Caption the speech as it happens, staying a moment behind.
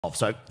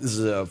So this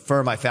is a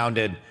firm I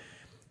founded,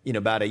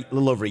 about a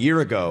little over a year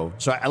ago.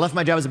 So I left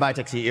my job as a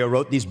biotech CEO,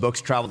 wrote these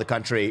books, traveled the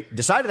country,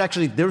 decided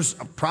actually there's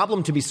a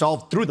problem to be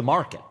solved through the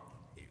market,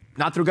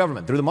 not through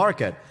government, through the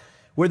market,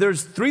 where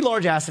there's three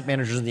large asset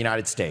managers in the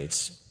United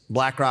States,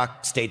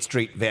 BlackRock, State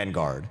Street,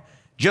 Vanguard.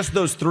 Just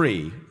those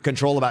three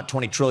control about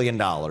 $20 trillion,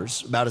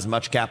 about as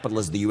much capital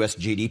as the US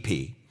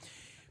GDP.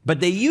 But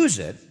they use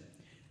it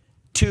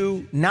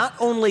to not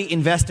only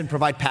invest and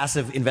provide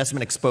passive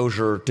investment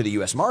exposure to the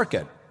US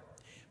market,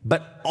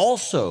 but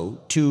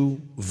also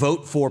to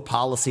vote for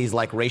policies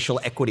like racial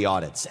equity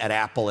audits at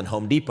Apple and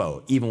Home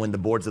Depot, even when the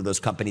boards of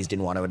those companies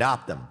didn't want to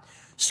adopt them.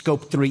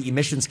 Scope 3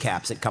 emissions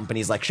caps at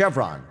companies like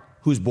Chevron,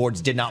 whose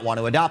boards did not want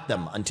to adopt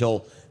them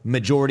until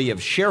majority of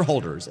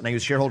shareholders, and I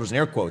use shareholders in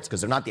air quotes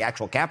because they're not the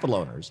actual capital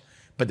owners,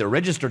 but they're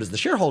registered as the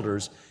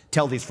shareholders,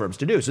 tell these firms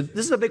to do. So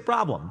this is a big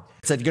problem.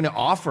 So you're going to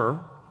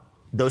offer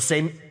those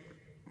same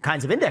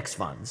kinds of index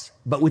funds,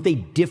 but with a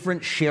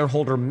different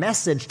shareholder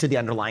message to the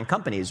underlying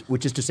companies,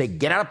 which is to say,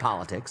 get out of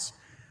politics,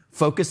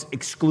 focus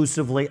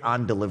exclusively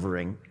on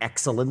delivering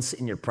excellence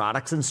in your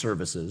products and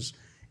services,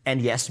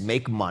 and yes,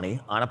 make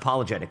money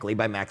unapologetically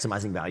by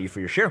maximizing value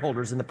for your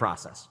shareholders in the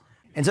process.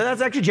 And so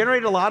that's actually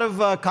generated a lot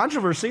of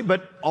controversy,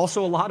 but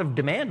also a lot of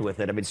demand with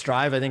it. I mean,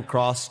 Strive, I think,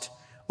 crossed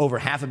over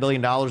 $500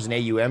 million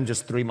in AUM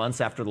just 3 months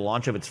after the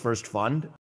launch of its first fund.